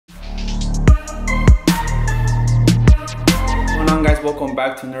guys, welcome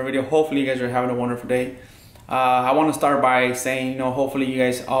back to another video. Hopefully you guys are having a wonderful day. I want to start by saying, hopefully you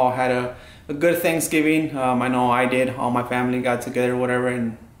guys all had a good Thanksgiving. I know I did. All my family got together, whatever,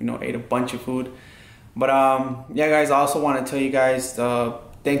 and ate a bunch of food. But yeah, guys, I also want to tell you guys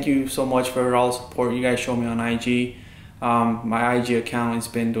thank you so much for all the support you guys show me on IG. My IG account has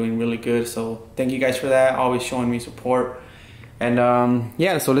been doing really good, so thank you guys for that. Always showing me support. And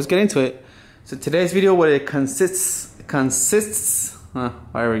yeah, so let's get into it. So today's video, what it consists,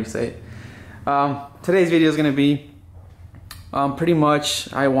 however you say it. Today's video is gonna be pretty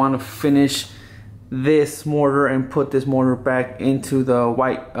much I want to finish this mortar and put this mortar back into the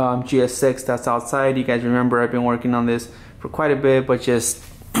white GS6 that's outside. You guys remember I've been working on this for quite a bit, but just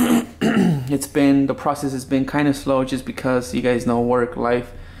the process has been kind of slow just because you guys know work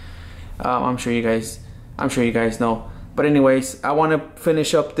life. I'm sure you guys know. But anyways, I want to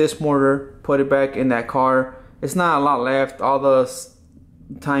finish up this mortar, put it back in that car. It's not a lot left. All the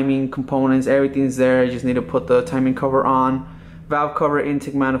timing components, everything's there. I just need to put the timing cover on, valve cover,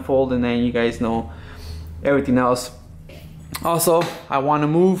 intake manifold, and then you guys know everything else. Also, I want to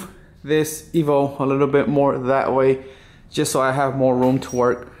move this Evo a little bit more that way, just so I have more room to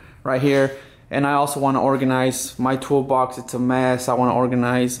work right here. And I also want to organize my toolbox. It's a mess. I want to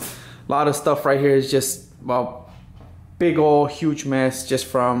organize a lot of stuff right here. Is just, well, big old huge mess just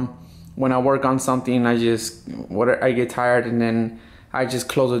from when I work on something. I get tired and then I just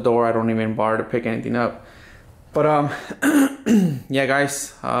close the door. I don't even bother to pick anything up. But yeah,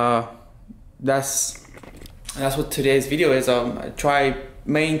 guys, that's what today's video is.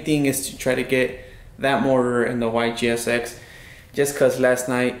 Main thing is to try to get that mortar in the white GSX, just cause last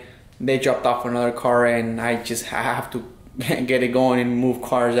night they dropped off another car and I have to get it going and move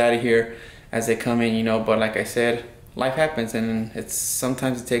cars out of here as they come in, but like I said, life happens and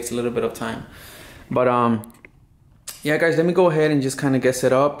sometimes it takes a little bit of time. But yeah, guys, let me go ahead and just kind of get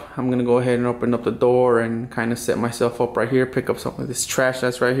set up. I'm gonna go ahead and open up the door and kind of set myself up right here, pick up some of this trash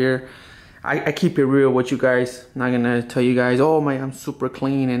that's right here. I keep it real with you guys. I'm not gonna tell you guys, oh my, I'm super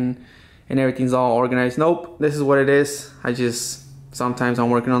clean and everything's all organized. Nope, this is what it is. Sometimes I'm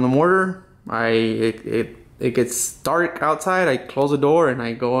working on the mortar. It gets dark outside. I close the door and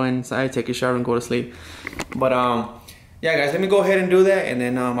I go inside, take a shower, and go to sleep. But yeah, guys, let me go ahead and do that, and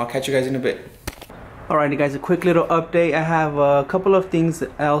then I'll catch you guys in a bit. Alrighty, guys, a quick little update. I have a couple of things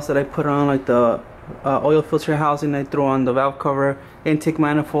else that I put on, like the oil filter housing I throw on, the valve cover, intake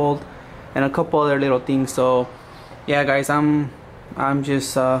manifold, and a couple other little things. So yeah, guys, I'm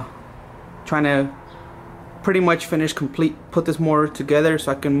just trying to pretty much put this mortar together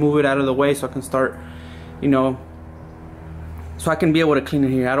so I can move it out of the way, so I can start, so I can be able to clean it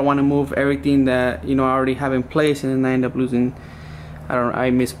here. I don't want to move everything that I already have in place and then I end up losing, I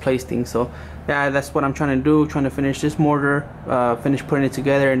misplaced things. So yeah, that's what I'm trying to do, trying to finish this mortar, finish putting it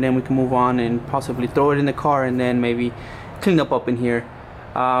together, and then we can move on and possibly throw it in the car and then maybe clean up in here.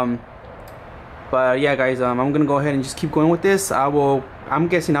 But yeah, guys, I'm gonna go ahead and just keep going with this. I'm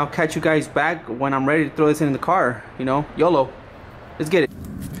guessing I'll catch you guys back when I'm ready to throw this in the car. YOLO. Let's get it.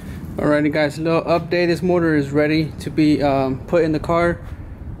 Alrighty, guys, a little update. This mortar is ready to be put in the car.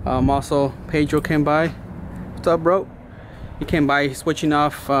 Also, Pedro came by. What's up, bro? He came by switching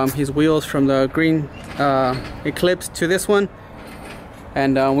off his wheels from the green Eclipse to this one,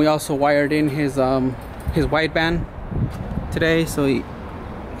 and we also wired in his wideband today. So you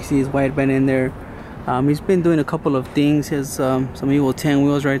see his wideband in there. He's been doing a couple of things. He has some Evo 10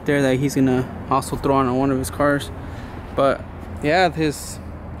 wheels right there that he's gonna also throw on one of his cars. But yeah, his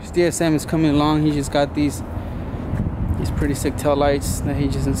DSM is coming along. He just got these pretty sick tail lights that he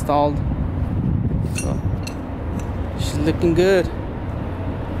just installed. So she's looking good.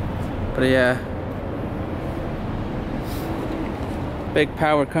 But yeah, big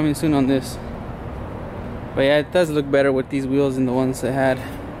power coming soon on this. But yeah, it does look better with these wheels than the ones they had.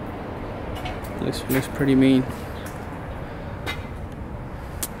 Looks pretty mean.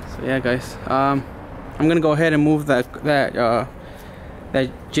 So yeah, guys, I'm gonna go ahead and move that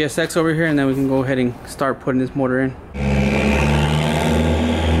GSX over here, and then we can go ahead and start putting this mortar in.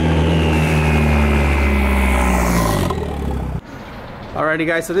 Alrighty,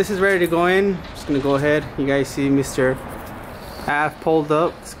 guys, so this is ready to go in. Just gonna go ahead. You guys see Mr. Av pulled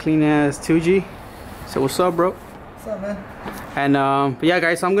up. It's clean as 2G. So what's up, bro? What's up, man? And but yeah,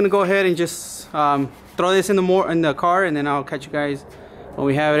 guys, so I'm gonna go ahead and just throw this in the car, and then I'll catch you guys when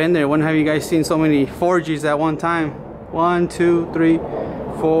we have it in there. When have you guys seen so many 4Gs at one time? 1, 2, 3,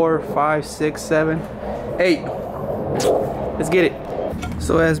 4, 5, 6, 7, 8. Let's get it.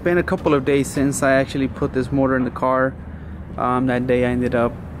 So it has been a couple of days since I actually put this motor in the car. That day I ended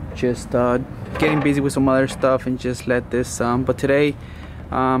up just getting busy with some other stuff and just let this but today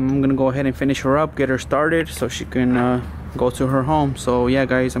I'm gonna go ahead and finish her up, get her started so she can go to her home. So yeah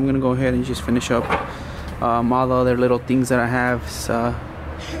guys, I'm gonna go ahead and just finish up all the other little things that I have.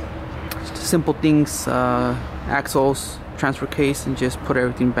 Simple things, axles, transfer case, and just put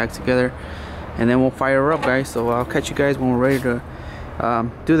everything back together, and then we'll fire her up guys. So I'll catch you guys when we're ready to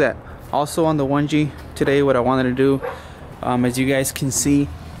do that. Also on the 1G today, what I wanted to do, as you guys can see,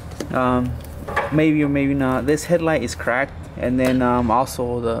 maybe or maybe not, this headlight is cracked, and then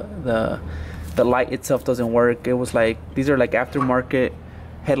also the light itself doesn't work. It was like, these are like aftermarket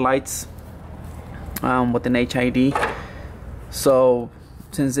headlights with an HID. So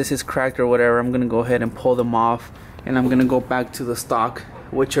since this is cracked or whatever, I'm gonna go ahead and pull them off, and I'm gonna go back to the stock,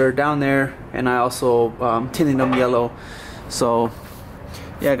 which are down there, and I also tinted them yellow. So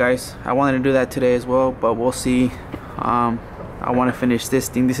yeah guys, I wanted to do that today as well, but we'll see. I want to finish this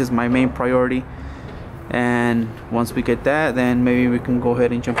thing. This is my main priority, and once we get that, then maybe we can go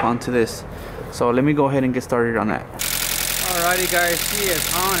ahead and jump onto this. So let me go ahead and get started on that. Alrighty guys, she is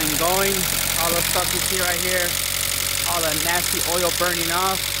on and going. All the stuff you see right here, all the nasty oil burning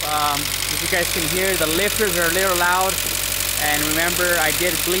off. As you guys can hear, the lifters are a little loud, and remember I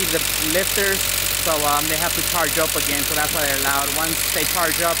did bleed the lifters, so they have to charge up again, so that's why they're loud. Once they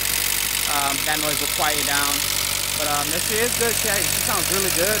charge up, that noise will quiet down. But this is good. She sounds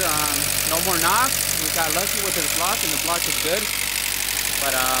really good. No more knocks. We got lucky with this block, and the block is good.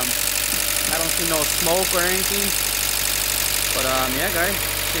 But I don't see no smoke or anything. But yeah guys,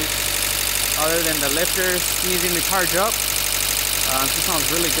 other than the lifters needing to charge up, she sounds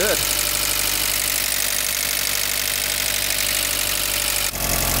really good.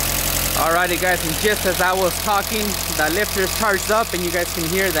 Alrighty guys, and just as I was talking, the lifters charged up, and you guys can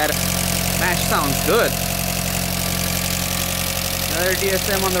hear that. Man, she sounds good. Another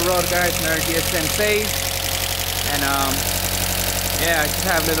DSM on the road guys, another DSM save. And yeah, I just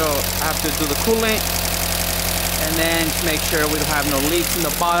have I have to do the coolant, and then just make sure we don't have no leaks in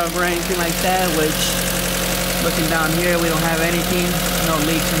the bottom or anything like that, which looking down here, we don't have anything, no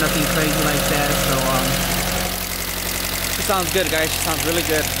leaks or nothing crazy like that. So she sounds good guys, she sounds really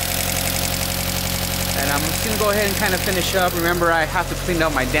good. And I'm just gonna go ahead and kind of finish up. Remember, I have to clean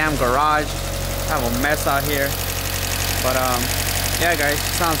up my damn garage. I have a mess out here. But yeah guys,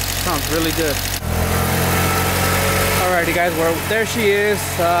 sounds really good. Alrighty guys, well there she is.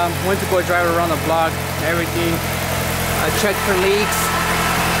 Went to go drive her around the block, everything. I checked for leaks.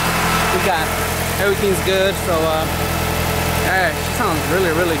 We got everything's good. So yeah, she sounds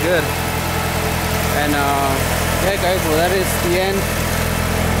really good. And yeah guys, well that is the end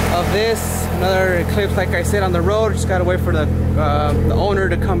of this. Another Eclipse, like I said, on the road. Just gotta wait for the owner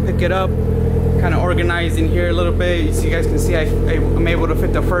to come pick it up. Kind of organized in here a little bit. So you guys can see I'm able to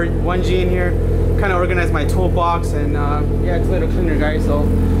fit the first 1G in here. Kind of organize my toolbox, and yeah, it's a little cleaner guys. So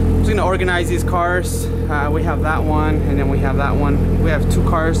I'm just gonna organize these cars. We have that one, and then we have that one. We have two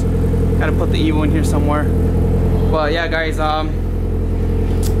cars. Gotta put the Evo in here somewhere. But yeah guys, yeah,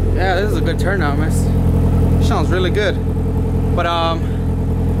 this is a good turnout, man. Sounds really good. But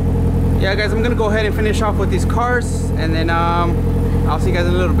yeah guys, I'm gonna go ahead and finish off with these cars, and then I'll see you guys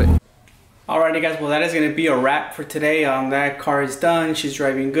in a little bit. Alrighty guys, well that is gonna be a wrap for today. That car is done. She's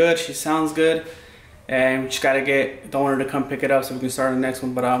driving good, she sounds good, and we just gotta get the owner to come pick it up so we can start the next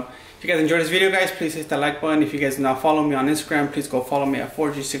one. But if you guys enjoyed this video guys, please hit that like button. If you guys do not follow me on Instagram, please go follow me at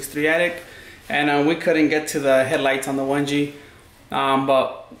 4G63Addict. And we couldn't get to the headlights on the 1G,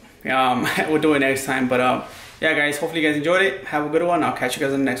 but we'll do it next time. But yeah guys, hopefully you guys enjoyed it. Have a good one. I'll catch you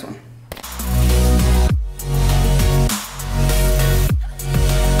guys in the next one.